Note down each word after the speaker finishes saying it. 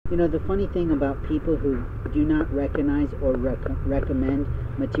You know, the funny thing about people who do not recognize or recommend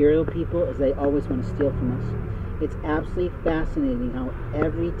material people is they always want to steal from us. It's absolutely fascinating how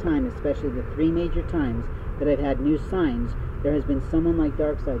every time, especially the 3 major times that I've had new signs, there has been someone like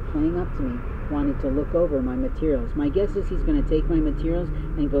Darkside playing up to me, wanting to look over my materials. My guess is he's going to take my materials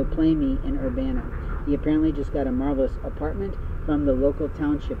and go play me in Urbana. He apparently just got a marvelous apartment from the local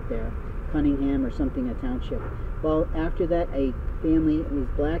township there, Cunningham or something, a township. Well, after that, a family who was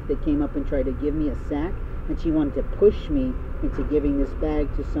black that came up and tried to give me a sack, and she wanted to push me into giving this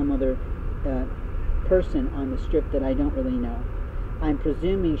bag to some other person on the strip that I don't really know. I'm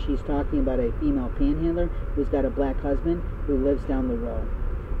presuming she's talking about a female panhandler who's got a black husband who lives down the road.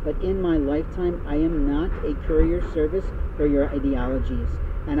 But in my lifetime, I am not a courier service for your ideologies,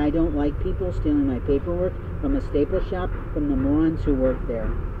 and I don't like people stealing my paperwork from a staple shop from the morons who work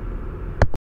there.